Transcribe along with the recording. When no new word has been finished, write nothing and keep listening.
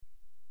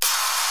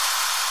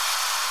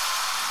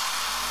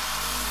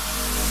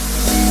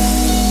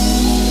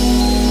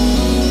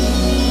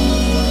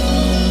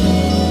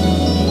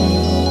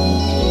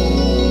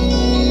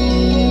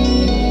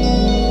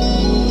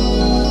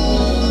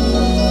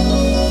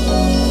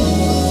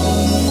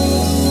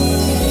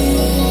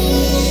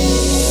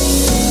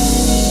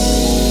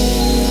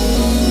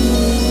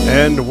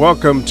and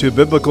welcome to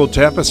Biblical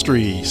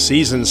Tapestry,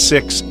 Season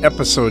 6,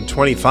 Episode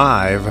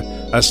 25,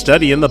 a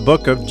study in the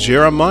book of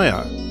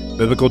Jeremiah.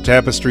 Biblical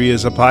Tapestry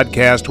is a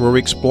podcast where we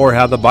explore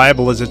how the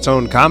Bible is its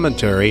own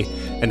commentary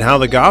and how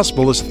the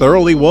gospel is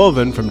thoroughly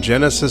woven from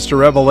Genesis to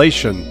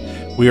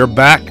Revelation. We are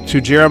back to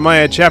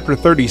Jeremiah chapter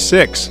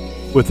 36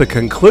 with the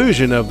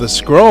conclusion of the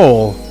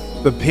scroll,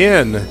 the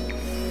pen,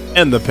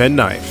 and the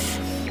penknife.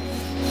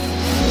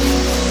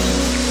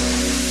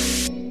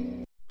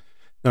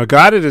 Now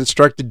God had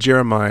instructed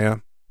Jeremiah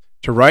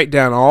to write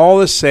down all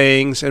the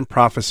sayings and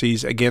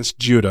prophecies against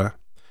Judah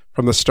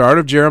from the start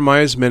of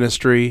Jeremiah's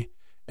ministry,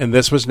 and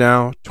this was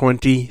now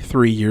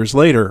 23 years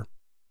later.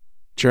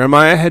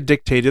 Jeremiah had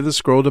dictated the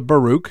scroll to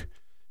Baruch,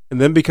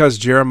 and then because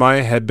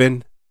Jeremiah had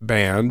been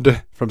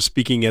banned from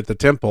speaking at the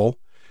temple,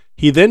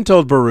 he then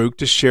told Baruch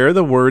to share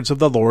the words of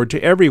the Lord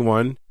to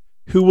everyone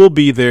who will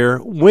be there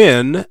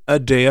when a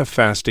day of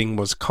fasting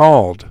was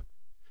called.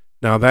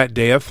 Now that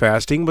day of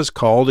fasting was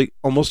called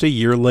almost a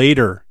year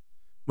later,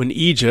 when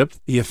Egypt,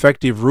 the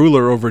effective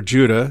ruler over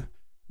Judah,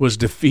 was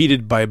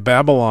defeated by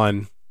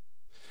Babylon.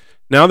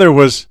 Now there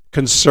was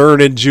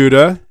concern in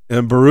Judah,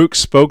 and Baruch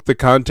spoke the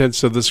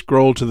contents of the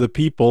scroll to the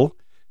people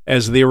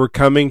as they were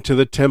coming to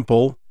the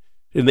temple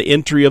in the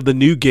entry of the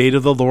new gate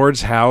of the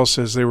Lord's house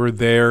as they were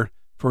there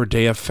for a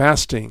day of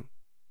fasting.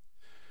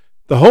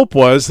 The hope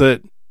was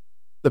that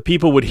the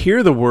people would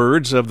hear the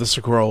words of the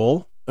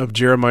scroll, of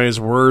Jeremiah's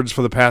words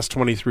for the past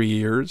 23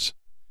 years,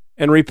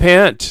 and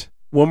repent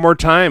one more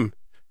time,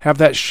 have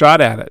that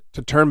shot at it,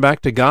 to turn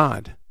back to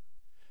God.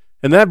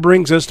 And that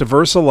brings us to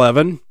verse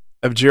 11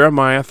 of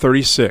Jeremiah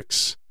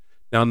 36.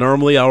 Now,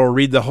 normally I will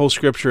read the whole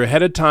scripture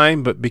ahead of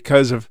time, but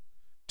because of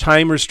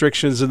time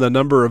restrictions in the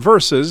number of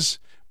verses,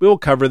 we will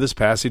cover this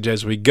passage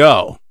as we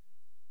go.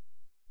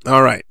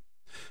 All right.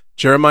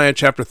 Jeremiah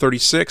chapter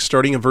 36,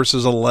 starting in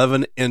verses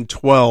 11 and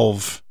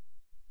 12.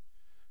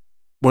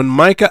 When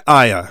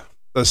Micaiah,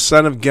 the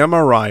son of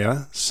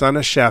Gemariah, son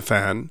of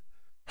Shaphan,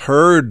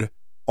 heard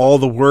all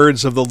the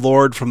words of the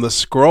Lord from the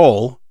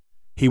scroll,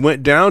 he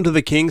went down to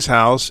the king's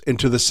house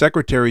into the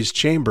secretary's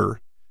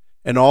chamber,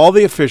 and all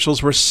the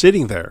officials were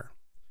sitting there.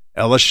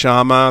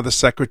 Elishama the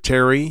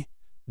secretary,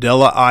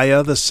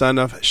 Delaiah the son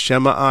of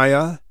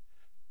Shemaiah,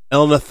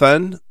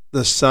 Elnathan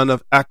the son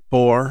of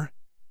Achbor,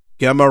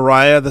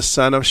 Gemariah the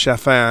son of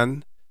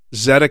Shaphan,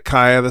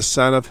 Zedekiah the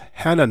son of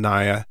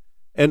Hananiah,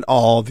 and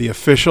all the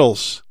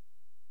officials.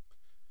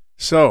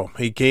 So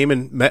he came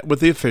and met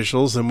with the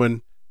officials, and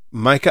when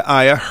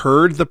Micaiah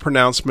heard the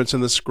pronouncements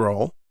in the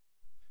scroll,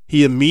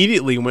 he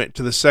immediately went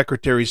to the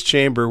secretary's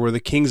chamber where the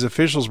king's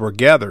officials were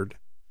gathered,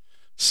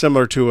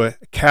 similar to a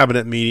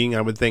cabinet meeting,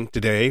 I would think,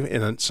 today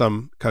in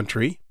some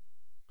country.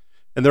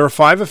 And there are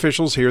 5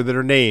 officials here that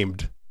are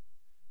named.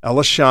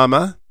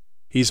 Elishama,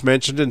 he's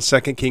mentioned in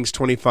 2 Kings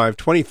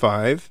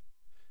 25:25.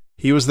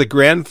 He was the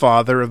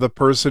grandfather of the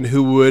person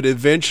who would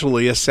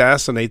eventually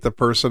assassinate the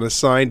person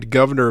assigned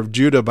governor of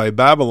Judah by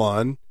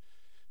Babylon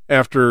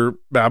after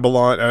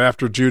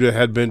Judah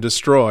had been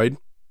destroyed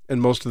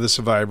and most of the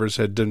survivors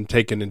had been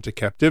taken into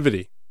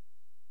captivity.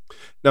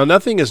 Now,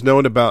 nothing is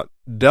known about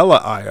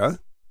Delaiah.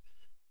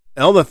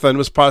 Elnathan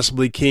was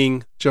possibly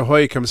King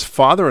Jehoiakim's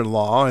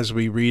father-in-law, as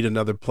we read in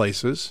other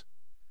places,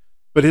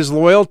 but his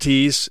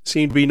loyalties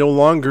seem to be no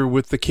longer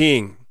with the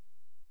king.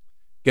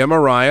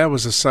 Gemariah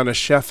was a son of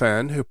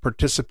Shaphan who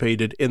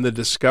participated in the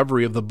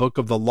discovery of the book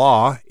of the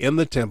law in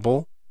the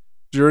temple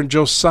during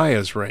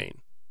Josiah's reign.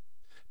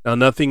 Now,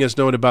 nothing is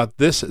known about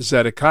this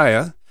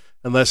Zedekiah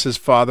unless his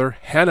father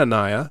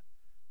Hananiah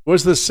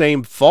was the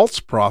same false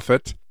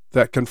prophet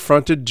that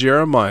confronted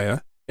Jeremiah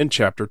in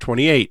chapter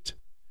 28.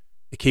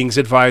 The king's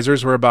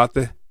advisors were about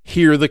to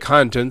hear the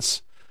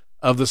contents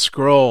of the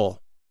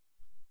scroll.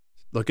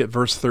 Look at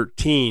verse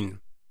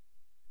 13.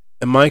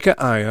 And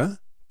Micaiah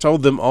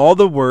told them all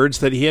the words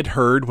that he had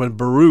heard when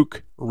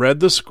Baruch read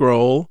the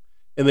scroll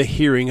in the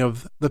hearing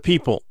of the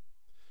people.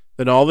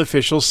 Then all the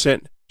officials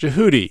sent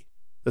Jehudi,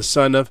 the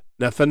son of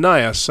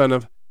Nethaniah, son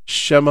of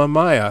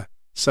Shemaiah,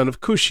 son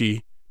of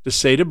Cushi, to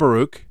say to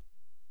Baruch,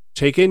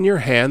 "Take in your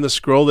hand the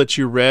scroll that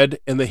you read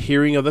in the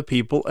hearing of the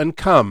people, and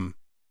come."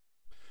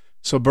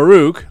 So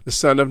Baruch, the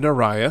son of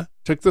Neriah,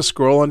 took the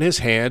scroll in his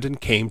hand and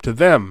came to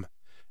them.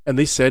 And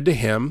they said to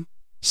him,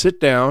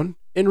 "Sit down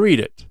and read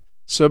it."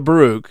 So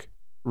Baruch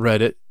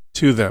read it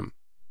to them,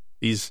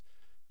 these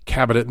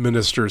cabinet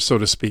ministers, so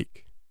to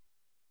speak.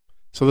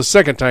 So the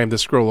second time the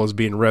scroll is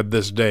being read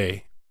this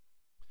day.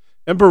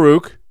 And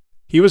Baruch,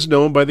 he was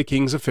known by the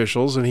king's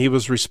officials, and he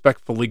was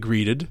respectfully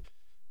greeted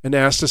and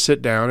asked to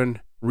sit down and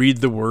read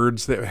the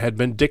words that had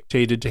been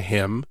dictated to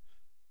him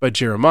by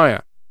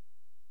Jeremiah.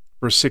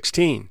 Verse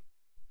 16.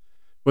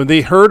 When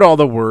they heard all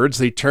the words,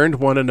 they turned to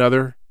one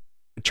another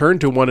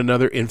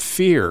in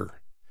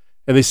fear,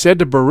 and they said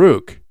to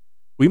Baruch,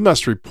 "We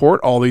must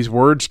report all these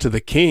words to the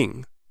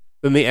king."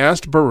 Then they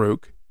asked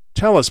Baruch,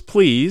 "Tell us,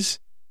 please,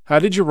 how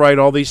did you write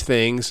all these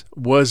things?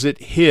 Was it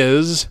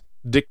his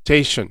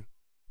dictation?"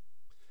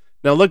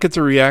 Now look at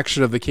the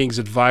reaction of the king's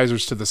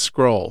advisors to the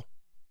scroll.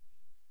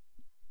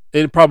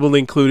 It probably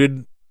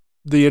included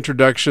the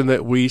introduction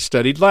that we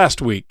studied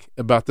last week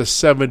about the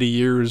 70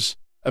 years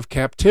of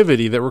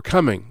captivity that were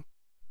coming.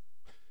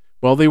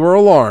 Well, they were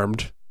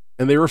alarmed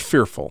and they were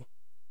fearful.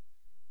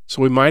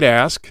 So we might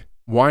ask,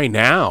 why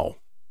now?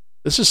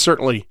 This is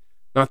certainly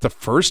not the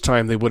first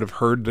time they would have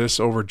heard this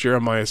over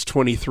Jeremiah's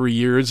 23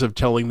 years of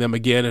telling them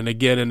again and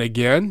again and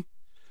again.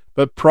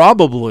 But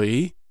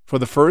probably, for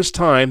the first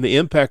time, the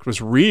impact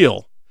was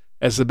real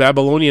as the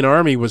Babylonian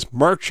army was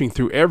marching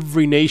through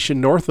every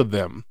nation north of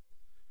them.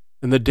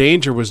 And the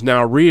danger was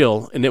now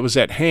real, and it was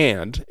at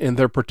hand, and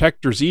their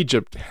protectors,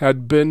 Egypt,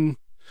 had been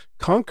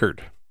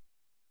conquered.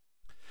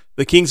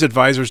 The king's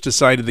advisors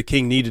decided the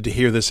king needed to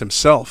hear this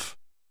himself.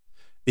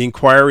 The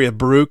inquiry to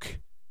Baruch,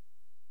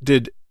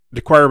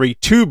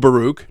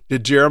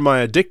 did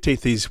Jeremiah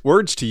dictate these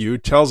words to you,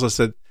 tells us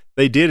that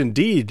they did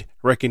indeed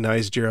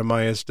recognize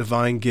Jeremiah's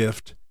divine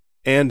gift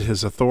and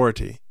his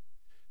authority.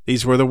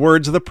 These were the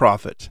words of the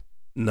prophet,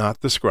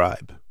 not the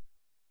scribe.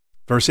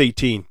 Verse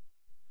 18,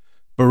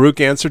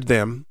 Baruch answered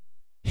them,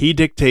 He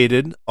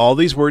dictated all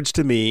these words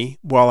to me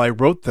while I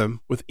wrote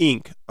them with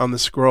ink on the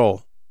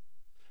scroll.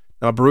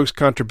 Now Baruch's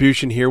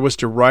contribution here was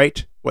to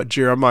write what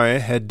Jeremiah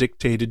had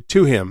dictated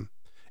to him,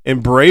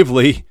 and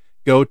bravely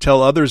go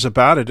tell others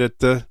about it at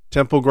the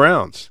temple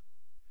grounds.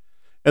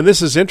 And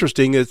this is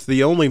interesting. It's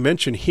the only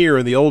mention here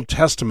in the Old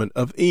Testament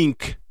of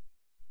ink.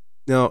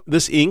 Now,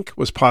 this ink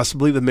was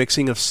possibly the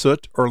mixing of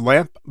soot or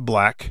lamp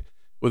black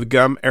with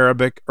gum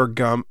arabic or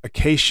gum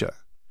acacia.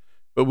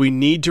 But we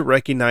need to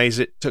recognize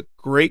it took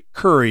great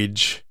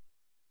courage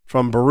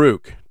from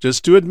Baruch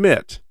just to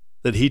admit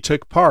that he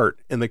took part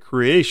in the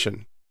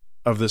creation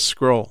of this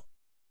scroll.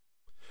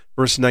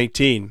 Verse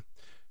 19,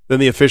 Then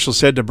the official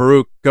said to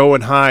Baruch, Go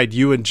and hide,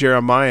 you and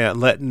Jeremiah, and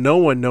let no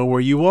one know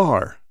where you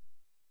are.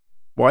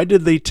 Why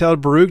did they tell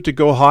Baruch to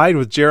go hide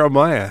with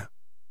Jeremiah?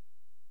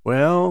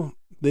 Well,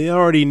 they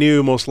already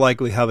knew most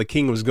likely how the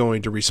king was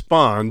going to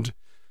respond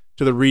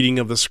to the reading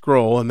of the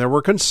scroll, and there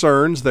were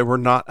concerns that were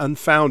not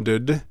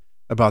unfounded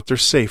about their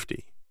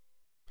safety.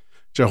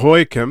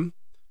 Jehoiakim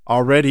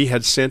already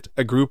had sent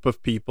a group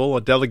of people,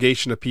 a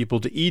delegation of people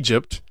to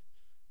Egypt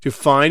to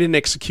find and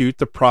execute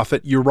the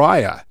prophet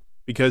Uriah,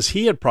 because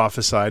he had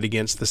prophesied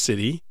against the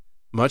city,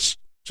 much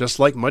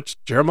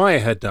Jeremiah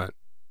had done.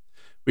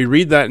 We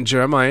read that in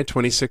Jeremiah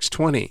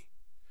 26:20.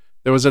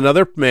 There was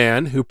another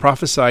man who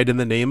prophesied in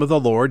the name of the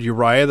Lord,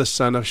 Uriah the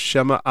son of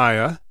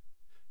Shemaiah,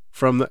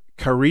 from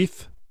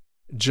Karith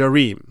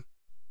Jearim.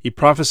 He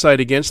prophesied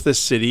against this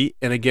city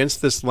and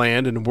against this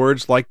land in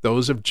words like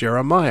those of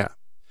Jeremiah.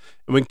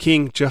 And when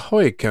King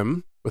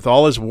Jehoiakim, with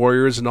all his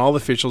warriors and all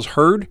officials,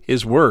 heard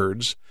his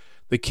words,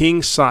 the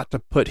king sought to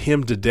put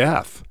him to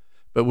death.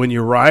 But when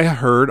Uriah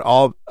heard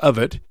all of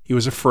it, he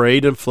was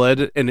afraid and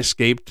fled and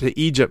escaped to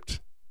Egypt.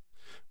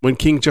 When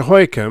King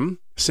Jehoiakim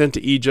sent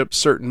to Egypt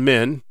certain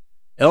men,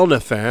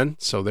 Elnathan,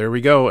 so there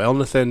we go,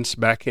 Elnathan's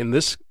back in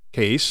this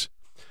case,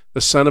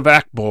 the son of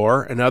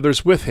Akbor, and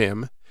others with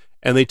him,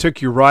 and they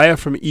took Uriah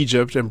from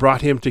Egypt and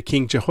brought him to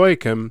King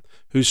Jehoiakim,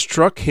 who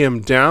struck him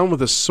down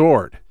with a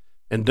sword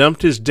and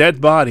dumped his dead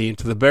body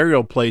into the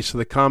burial place of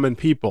the common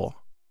people.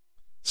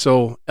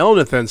 So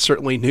Elnathan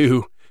certainly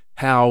knew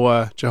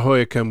how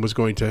Jehoiakim was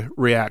going to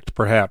react,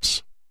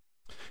 perhaps.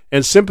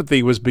 And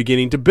sympathy was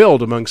beginning to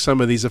build among some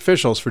of these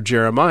officials for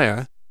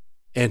Jeremiah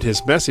and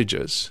his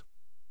messages.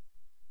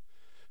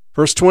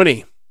 Verse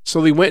 20,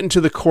 So they went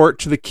into the court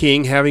to the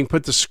king, having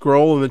put the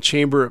scroll in the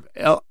chamber of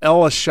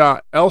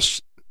Elishama,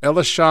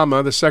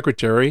 the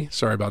secretary,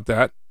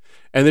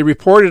 and they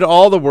reported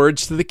all the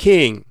words to the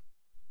king.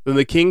 Then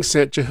the king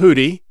sent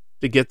Jehudi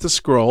to get the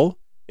scroll,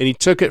 and he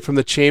took it from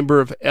the chamber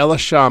of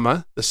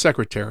Elishama, the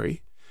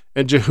secretary,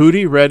 and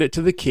Jehudi read it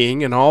to the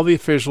king and all the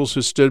officials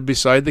who stood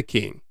beside the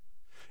king.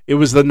 It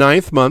was the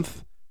 9th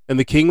month, and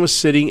the king was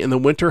sitting in the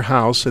winter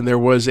house, and there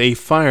was a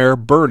fire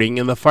burning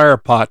in the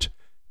firepot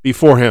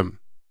before him.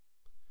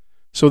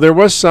 So there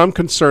was some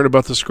concern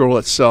about the scroll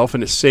itself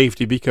and its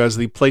safety, because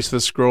they placed the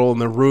scroll in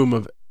the room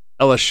of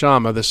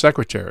Elishama, the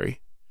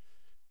secretary,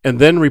 and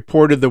then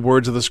reported the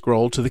words of the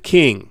scroll to the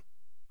king.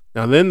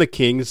 Now then the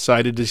king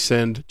decided to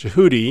send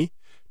Jehudi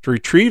to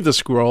retrieve the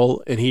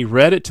scroll, and he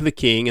read it to the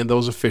king and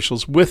those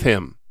officials with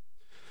him.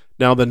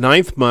 Now the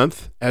 9th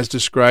month, as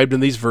described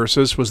in these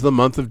verses, was the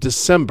month of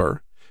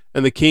December,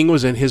 and the king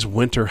was in his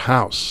winter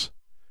house.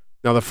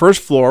 Now the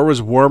first floor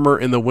was warmer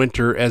in the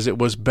winter, as it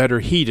was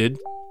better heated.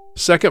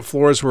 Second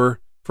floors were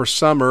for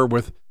summer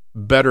with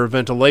better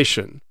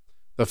ventilation.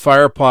 The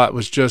firepot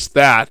was just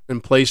that,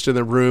 and placed in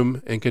the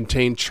room, and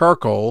contained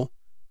charcoal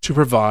to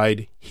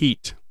provide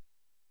heat.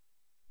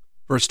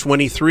 Verse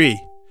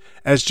 23,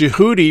 As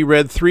Jehudi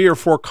read 3 or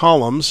 4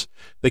 columns,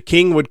 the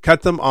king would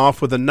cut them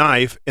off with a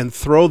knife and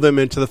throw them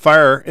into the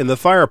fire in the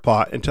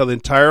firepot until the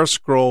entire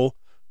scroll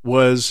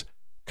was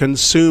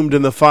consumed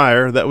in the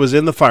fire that was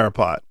in the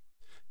firepot.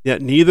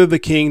 Yet neither the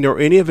king nor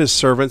any of his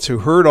servants who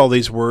heard all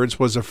these words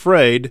was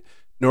afraid,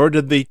 nor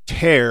did they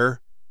tear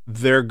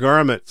their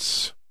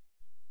garments.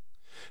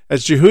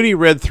 As Jehudi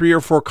read 3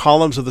 or 4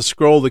 columns of the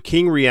scroll, the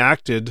king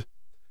reacted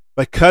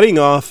by cutting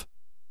off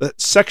the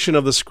section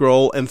of the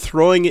scroll and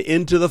throwing it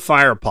into the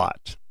fire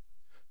pot.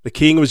 The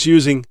king was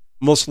using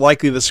most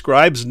likely the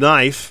scribe's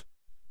knife,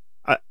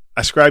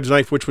 a scribe's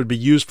knife which would be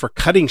used for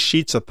cutting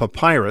sheets of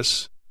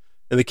papyrus,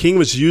 and the king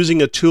was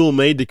using a tool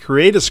made to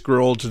create a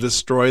scroll to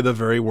destroy the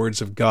very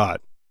words of God.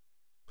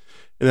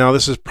 And now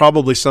this is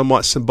probably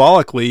somewhat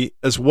symbolically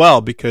as well,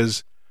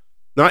 because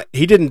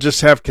he didn't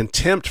just have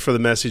contempt for the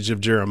message of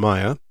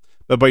Jeremiah,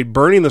 but by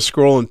burning the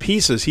scroll in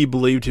pieces, he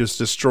believed he was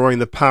destroying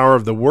the power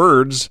of the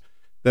words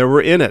that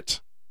were in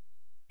it.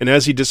 And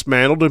as he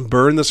dismantled and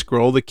burned the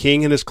scroll, the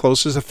king and his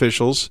closest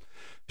officials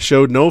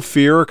showed no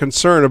fear or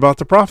concern about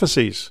the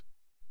prophecies.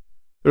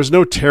 There was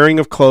no tearing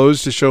of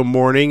clothes to show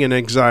mourning and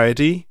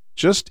anxiety,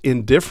 just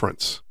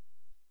indifference.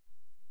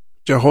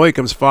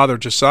 Jehoiakim's father,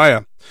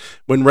 Josiah,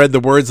 when read the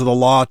words of the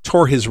law,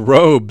 tore his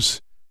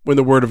robes when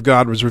the word of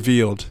God was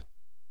revealed.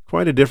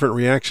 Quite a different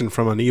reaction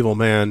from an evil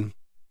man.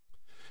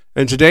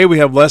 And today we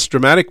have less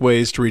dramatic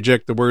ways to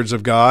reject the words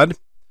of God.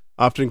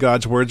 Often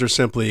God's words are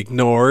simply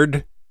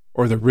ignored,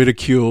 or they're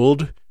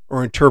ridiculed,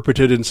 or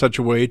interpreted in such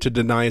a way to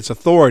deny its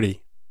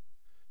authority.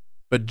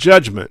 But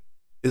judgment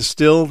is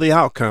still the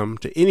outcome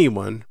to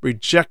anyone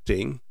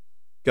rejecting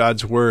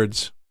God's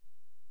words.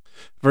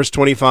 Verse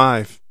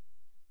 25,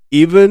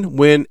 even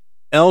when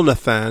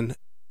Elnathan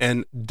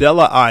and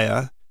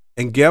Delaiah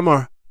and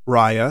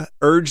Gemariah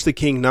urged the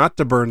king not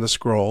to burn the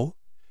scroll,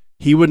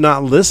 he would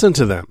not listen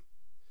to them.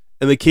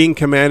 And the king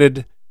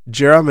commanded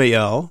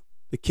Jerahmeel,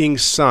 the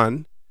king's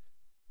son,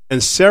 and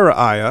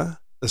Seraiah,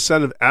 the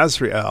son of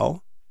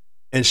Azriel,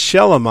 and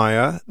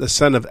Shelemiah, the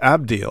son of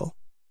Abdeel,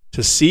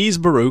 to seize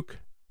Baruch,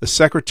 the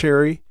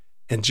secretary,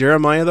 and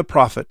Jeremiah the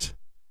prophet,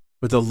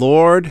 but the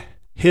Lord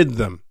hid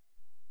them.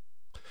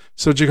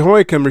 So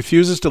Jehoiakim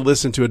refuses to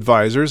listen to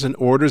advisors and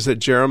orders that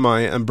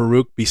Jeremiah and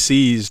Baruch be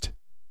seized.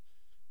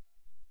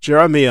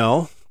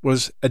 Jerahmeel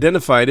was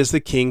identified as the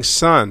king's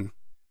son,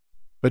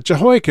 but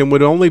Jehoiakim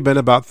would only been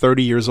about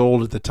 30 years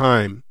old at the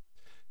time.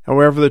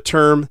 However, the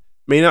term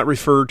may not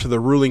refer to the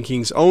ruling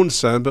king's own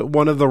son, but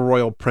one of the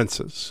royal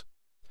princes.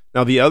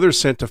 Now the others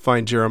sent to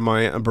find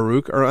Jeremiah and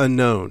Baruch are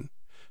unknown,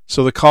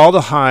 so the call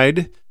to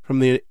hide from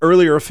the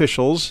earlier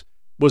officials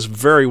was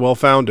very well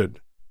founded.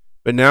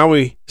 But now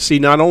we see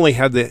not only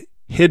had they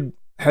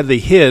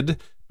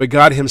hid, but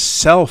God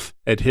himself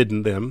had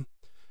hidden them,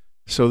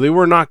 so they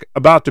were not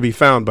about to be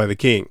found by the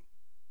king.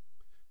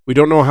 We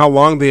don't know how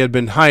long they had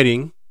been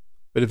hiding,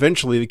 but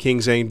eventually the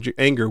king's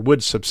anger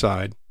would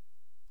subside.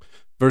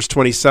 Verse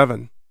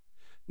 27,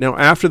 now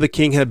after the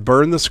king had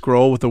burned the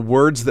scroll with the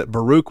words that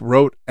Baruch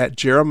wrote at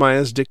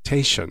Jeremiah's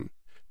dictation,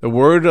 the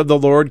word of the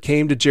Lord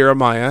came to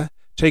Jeremiah,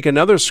 take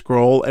another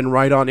scroll and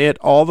write on it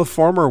all the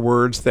former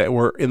words that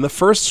were in the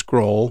first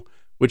scroll,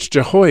 which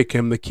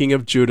Jehoiakim the king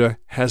of Judah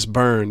has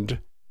burned.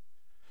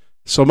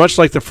 So much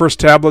like the first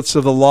tablets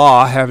of the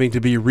law having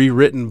to be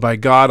rewritten by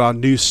God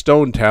on new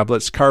stone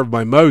tablets carved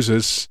by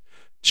Moses,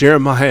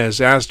 Jeremiah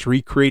is asked to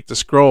recreate the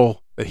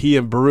scroll that he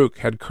and Baruch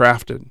had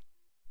crafted.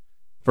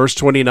 Verse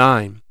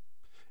 29,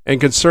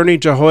 and concerning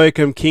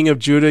Jehoiakim king of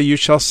Judah you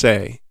shall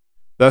say,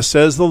 thus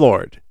says the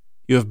Lord,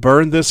 you have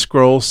burned this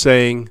scroll,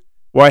 saying,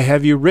 why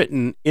have you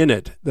written in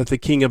it that the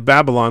king of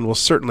Babylon will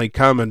certainly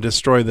come and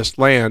destroy this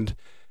land,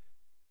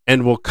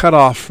 and will cut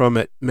off from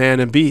it man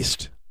and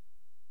beast?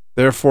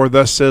 Therefore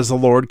thus says the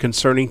Lord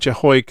concerning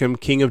Jehoiakim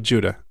king of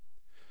Judah,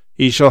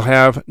 he shall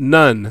have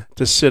none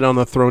to sit on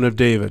the throne of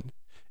David,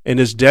 and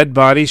his dead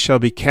body shall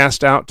be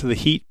cast out to the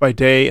heat by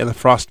day and the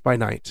frost by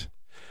night.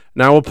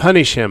 And I will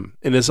punish him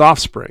and his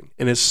offspring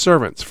and his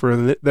servants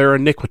for their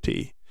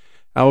iniquity.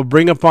 I will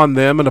bring upon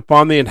them and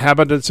upon the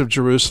inhabitants of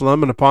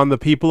Jerusalem and upon the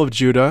people of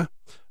Judah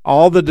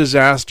all the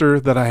disaster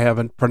that I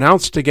have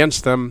pronounced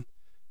against them,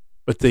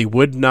 but they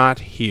would not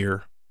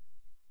hear.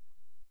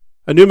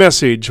 A new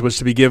message was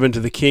to be given to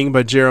the king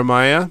by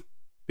Jeremiah.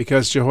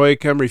 Because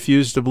Jehoiakim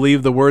refused to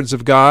believe the words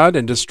of God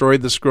and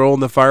destroyed the scroll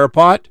in the fire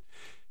pot,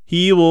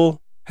 he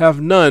will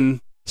have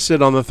none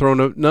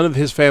of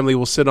his family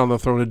will sit on the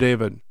throne of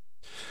David.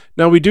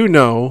 Now we do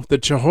know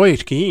that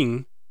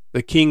Jehoiakim,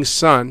 the king's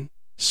son,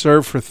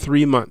 served for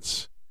 3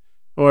 months.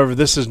 However,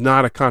 this is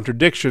not a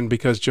contradiction,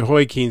 because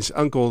Jehoiakim's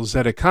uncle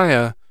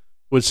Zedekiah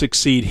would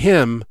succeed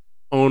him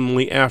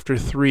only after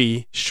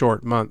 3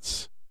 short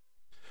months.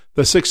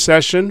 The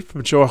succession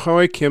from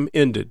Jehoiakim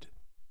ended.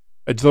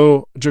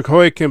 Though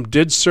Jehoiakim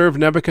did serve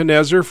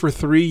Nebuchadnezzar for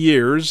 3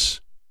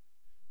 years,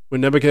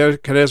 when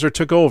Nebuchadnezzar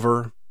took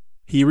over,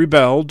 he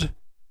rebelled,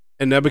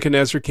 and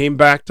Nebuchadnezzar came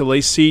back to lay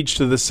siege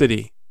to the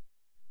city.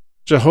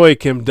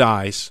 Jehoiakim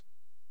dies,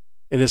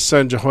 and his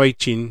son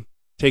Jehoiachin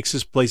takes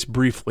his place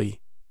briefly,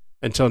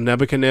 until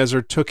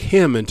Nebuchadnezzar took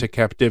him into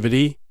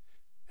captivity,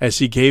 as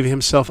he gave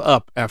himself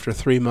up after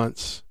 3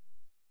 months.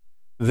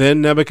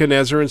 Then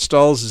Nebuchadnezzar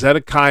installs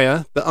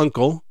Zedekiah, the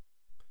uncle,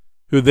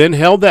 who then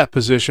held that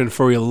position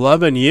for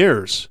 11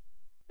 years,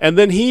 and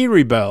then he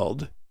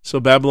rebelled, so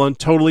Babylon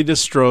totally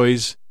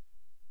destroys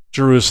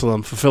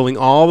Jerusalem, fulfilling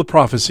all the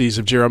prophecies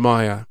of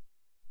Jeremiah.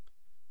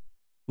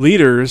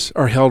 Leaders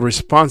are held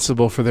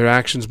responsible for their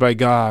actions by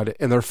God,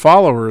 and their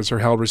followers are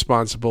held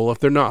responsible if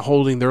they're not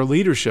holding their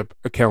leadership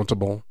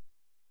accountable.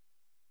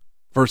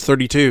 Verse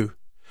 32,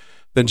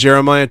 Then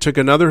Jeremiah took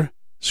another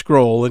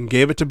scroll and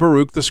gave it to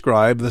Baruch the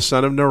scribe, the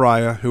son of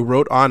Neriah, who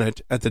wrote on it,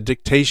 at the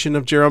dictation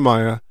of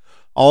Jeremiah,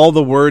 all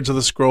the words of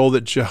the scroll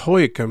that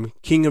Jehoiakim,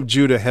 king of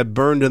Judah, had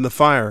burned in the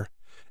fire,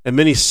 and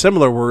many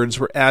similar words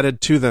were added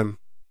to them.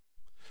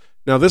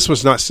 Now this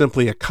was not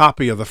simply a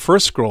copy of the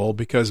first scroll,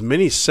 because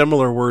many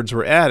similar words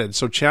were added.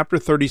 So chapter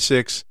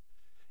 36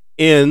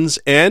 ends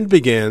and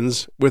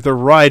begins with a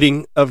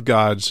writing of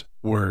God's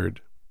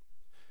word.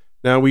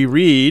 Now we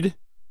read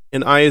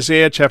in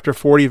Isaiah chapter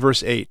 40,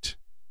 verse 8,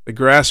 The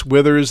grass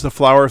withers, the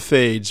flower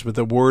fades, but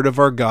the word of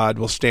our God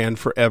will stand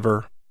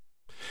forever.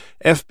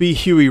 F.B.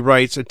 Huey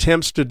writes,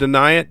 Attempts to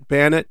deny it,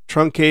 ban it,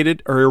 truncate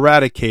it, or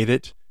eradicate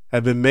it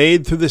have been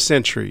made through the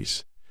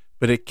centuries,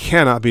 but it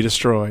cannot be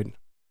destroyed.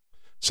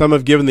 Some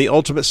have given the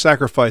ultimate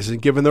sacrifice and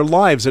given their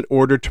lives in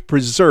order to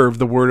preserve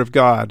the Word of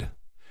God.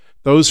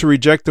 Those who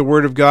reject the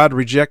Word of God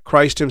reject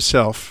Christ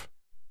himself.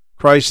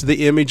 Christ is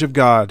the image of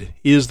God.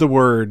 He is the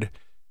Word,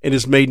 and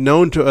is made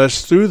known to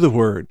us through the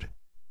Word.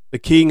 The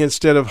king,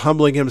 instead of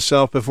humbling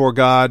himself before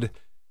God,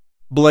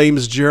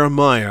 blames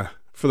Jeremiah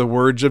for the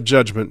words of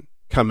judgment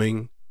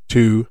coming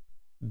to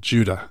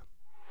Judah.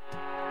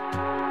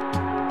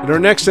 In our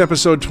next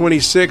episode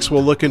 26,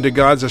 we'll look into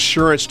God's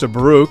assurance to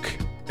Baruch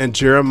and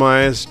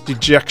Jeremiah's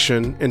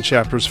dejection in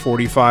chapters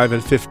 45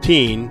 and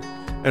 15,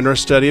 and our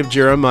study of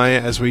Jeremiah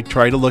as we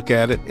try to look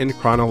at it in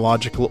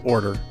chronological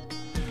order.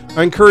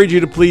 I encourage you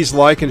to please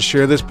like and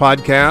share this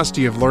podcast.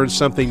 You have learned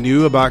something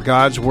new about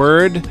God's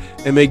Word,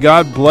 and may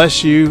God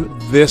bless you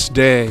this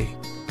day.